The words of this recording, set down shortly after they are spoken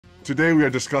Today we are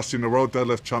discussing the World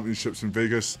Deadlift Championships in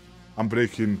Vegas and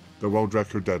breaking the world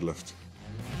record deadlift.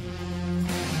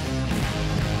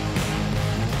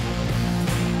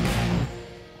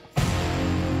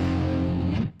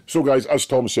 So guys, as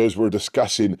Tom says, we're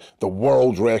discussing the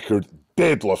world record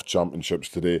deadlift championships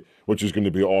today, which is going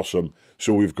to be awesome.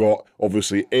 So we've got,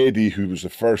 obviously, Eddie, who was the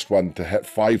first one to hit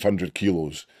 500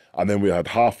 kilos. And then we had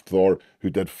Half Thor, who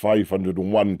did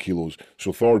 501 kilos.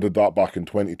 So Thor did that back in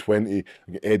 2020.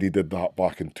 Eddie did that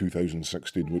back in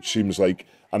 2016, which seems like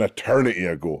an eternity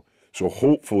ago. So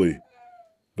hopefully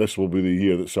this will be the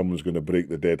year that someone's going to break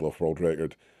the deadlift world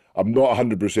record. I'm not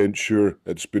 100% sure.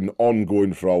 It's been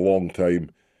ongoing for a long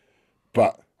time.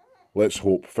 But let's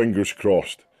hope, fingers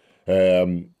crossed.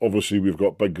 Obviously, we've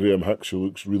got Big Graham Hicks, who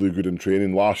looks really good in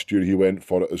training. Last year, he went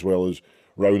for it, as well as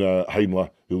Rauna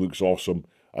Heinle, who looks awesome.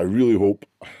 I really hope,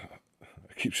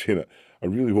 I keep saying it, I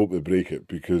really hope they break it,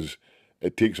 because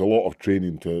it takes a lot of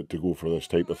training to go for this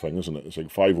type of thing, isn't it? It's like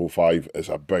 505 is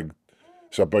a big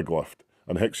lift.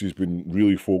 And Hicksey's been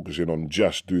really focusing on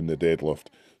just doing the deadlift.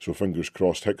 So fingers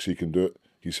crossed Hicksey can do it.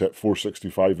 He's hit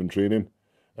 465 in training.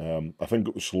 I think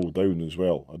it was slowed down as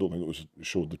well. I don't think it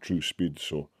showed the true speed.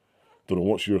 So, don't know.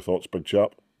 What's your thoughts, big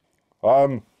chap?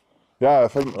 Yeah, I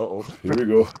think. Here we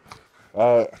go.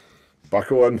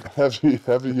 Back on.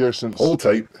 Every year since Hold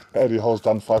tight. Eddie Hall's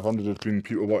done 500, there's been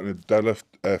people wanting to deadlift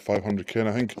 500k, and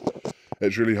I think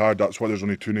it's really hard. That's why there's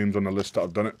only two names on the list that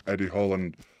have done it: Eddie Hall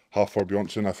and Half Thor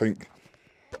Bjornsson. I think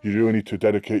you really need to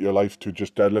dedicate your life to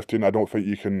just deadlifting. I don't think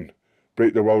you can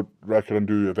break the world record and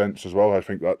do events as well. I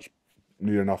think that's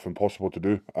near enough impossible to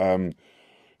do.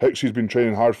 Hicksey's been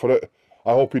training hard for it.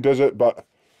 I hope he does it, but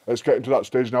it's getting to that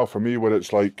stage now for me where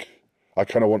it's like I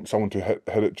kind of want someone to hit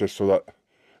it just so that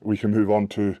we can move on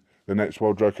to the next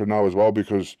world record now as well,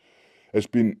 because it's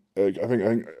been, I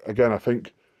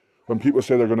think when people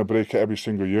say they're going to break it every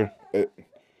single year, it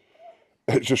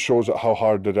just shows that how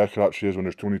hard the record actually is when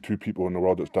there's only two people in the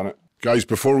world that's done it. Guys,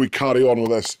 before we carry on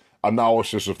with this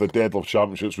analysis of the deadlift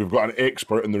championships, we've got an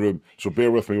expert in the room, so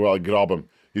bear with me while I grab him.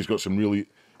 He's got some really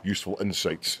useful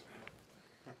insights.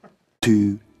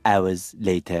 2 hours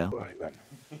later.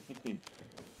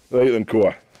 Right then,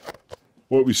 Koa.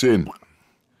 What are we saying?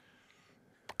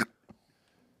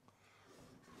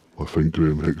 I think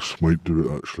Graham Hicks might do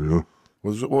it, actually, yeah.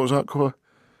 What was that, Koa?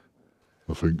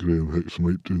 I think Graham Hicks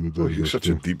might do the deadlift. Oh, you've such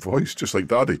a deep voice, just like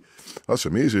Daddy. That's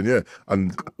amazing, yeah.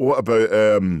 And what about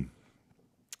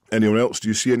anyone else? Do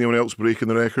you see anyone else breaking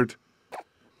the record?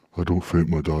 I don't think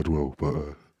my dad will,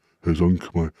 but his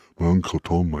uncle, my uncle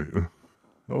Tom might.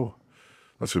 Oh,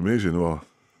 that's amazing. Well,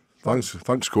 thanks,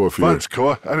 Koa, for Thanks,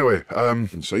 Koa. Anyway,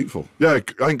 insightful. yeah,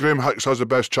 I think Graham Hicks has the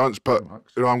best chance, but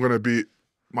you know, I'm going to be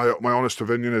my honest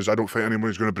opinion is I don't think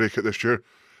anybody's going to break it this year.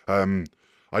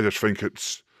 I just think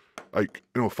it's like,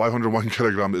 you know, 501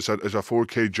 kilogram is a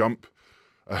 4K jump,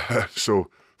 so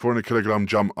 400 kilogram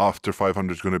jump after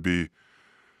 500 is going to be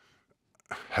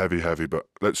heavy. But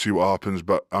let's see what happens.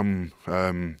 But I'm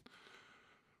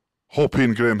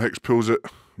hoping Graham Hicks pulls it,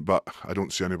 but I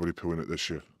don't see anybody pulling it this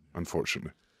year,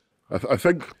 unfortunately. I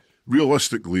think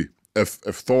realistically, if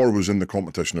Thor was in the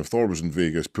competition, if Thor was in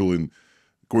Vegas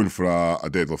going for a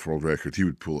deadlift world record, he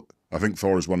would pull it. I think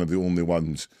Thor is one of the only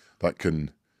ones that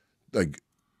can, like,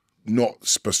 not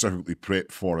specifically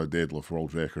prep for a deadlift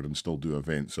world record and still do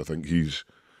events. I think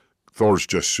Thor's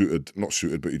just not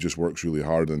suited, but he just works really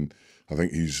hard, and I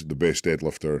think he's the best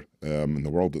deadlifter in the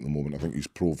world at the moment. I think he's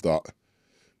proved that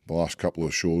the last couple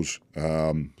of shows.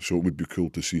 So it would be cool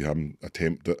to see him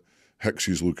attempt it.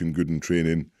 Hicksey's looking good in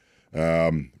training.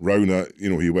 Rauna, you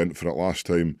know, he went for it last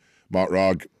time. Matt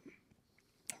Ragg,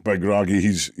 Big Raggy,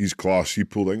 he's class. He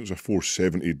pulled, I think it was a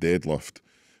 470 deadlift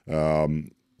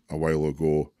a while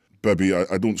ago. Bibby,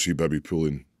 I don't see Bibby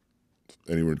pulling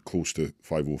anywhere close to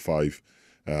 505.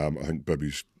 I think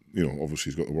Bibby's, you know,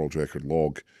 obviously he's got the world record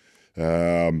log.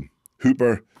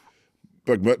 Hooper,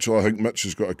 Big Mitchell, I think Mitch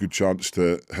has got a good chance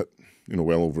to hit, you know,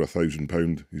 well over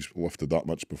 £1,000. He's lifted that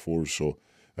much before, so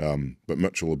but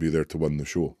Mitchell will be there to win the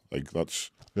show. Like, that's...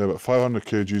 Yeah, but 500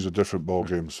 kg is a different ball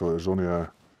game, so there's only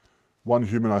one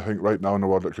human, I think, right now in the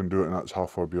world that can do it, and that's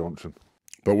Half Thor Bjornsson.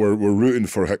 But we're rooting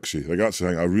for Hicksey. Like, that's the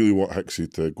thing. I really want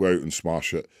Hicksey to go out and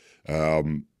smash it.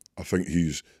 I think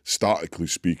he's statically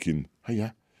speaking.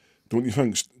 Hiya. Don't you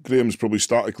think Graham's probably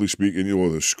statically speaking, you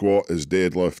know, the squat, his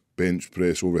deadlift, bench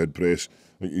press, overhead press.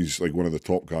 I think he's like one of the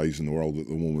top guys in the world at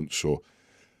the moment. So,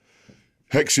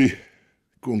 Hicksey,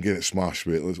 go and get it smashed,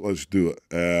 mate. Let's do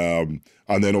it.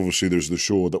 And then obviously there's the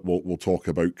show that we'll talk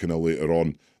about kind of later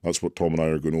on. That's what Tom and I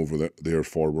are going over there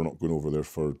for. We're not going over there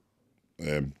for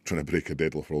trying to break a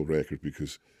deadlift world record,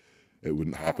 because it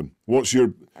wouldn't happen. What's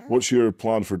your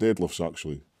plan for deadlifts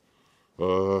actually?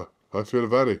 I feel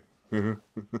very.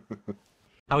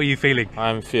 How are you feeling?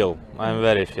 I'm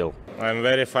very Phil. I'm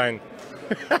very fine.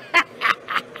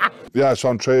 Yeah, so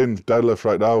I'm training deadlift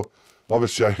right now.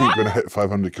 Obviously, I ain't going to hit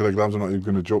 500 kilograms. I'm not even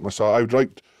going to joke myself. I'd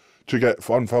like to get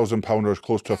 1,000 pound or as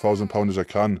close to 1,000 pound as I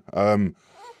can.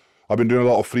 I've been doing a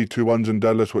lot of 3-2-1s in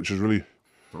deadlifts, which is really...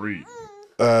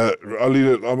 I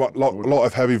lead a lot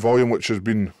of heavy volume, which has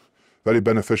been very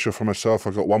beneficial for myself.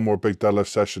 I've got one more big deadlift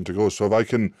session to go. So if I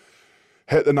can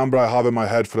hit the number I have in my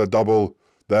head for a double,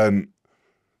 then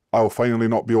I'll finally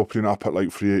not be opening up at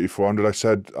like 380, 400. I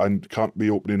said I can't be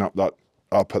opening up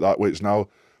at that weights now.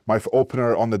 My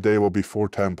opener on the day will be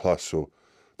 410 plus. So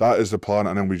that is the plan.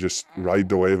 And then we just ride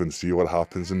the wave and see what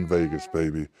happens in Vegas,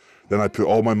 baby. Then I put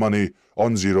all my money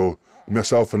on zero.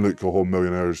 Myself and Luke go home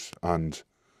millionaires, and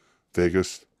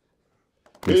Vegas.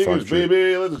 Vegas,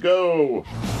 baby, let's go.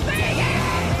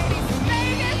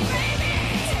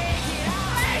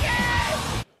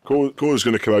 Cole's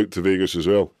going to come out to Vegas as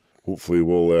well. Hopefully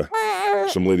we'll,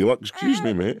 some lady luck. Excuse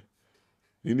me, mate.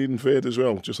 You needing fed as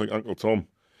well, just like Uncle Tom.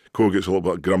 Cole gets a little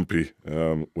bit grumpy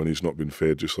when he's not been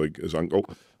fed, just like his uncle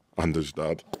and his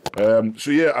dad.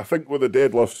 So yeah, I think with the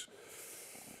deadlifts,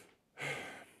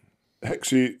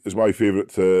 Hixie is my favourite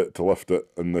to lift it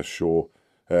in this show.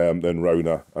 Then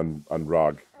Rowna and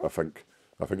Rag. I think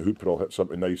Hooper will hit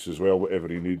something nice as well, whatever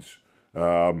he needs.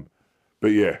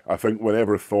 But yeah, I think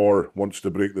whenever Thor wants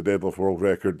to break the deadlift world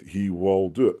record, he will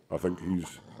do it. I think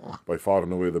he's by far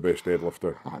and away the best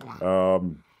deadlifter.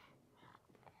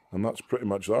 And that's pretty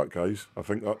much that, guys. I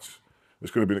think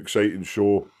it's going to be an exciting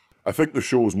show. I think the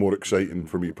show is more exciting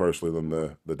for me personally than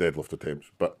the deadlift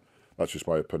attempts, but that's just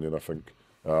my opinion. I think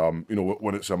you know,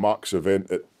 when it's a max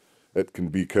event, it can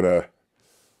be kind of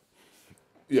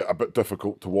a bit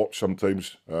difficult to watch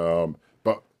sometimes.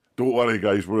 But don't worry,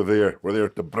 guys, we're there. We're there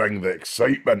to bring the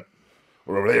excitement.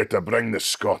 We're there to bring the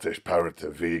Scottish power to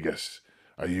Vegas.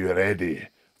 Are you ready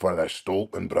for the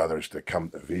Stoltman brothers to come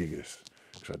to Vegas?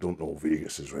 Because I don't know if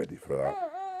Vegas is ready for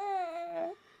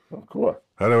that. Oh, cool.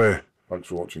 Anyway. Thanks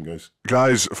for watching, guys.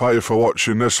 Guys, thank you for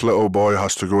watching. This little boy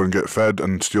has to go and get fed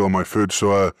and steal my food.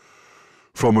 So,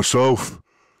 from myself,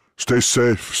 stay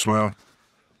safe, smile.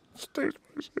 Stay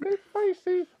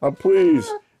spicy. And please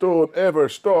don't ever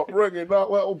stop ringing that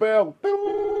little bell.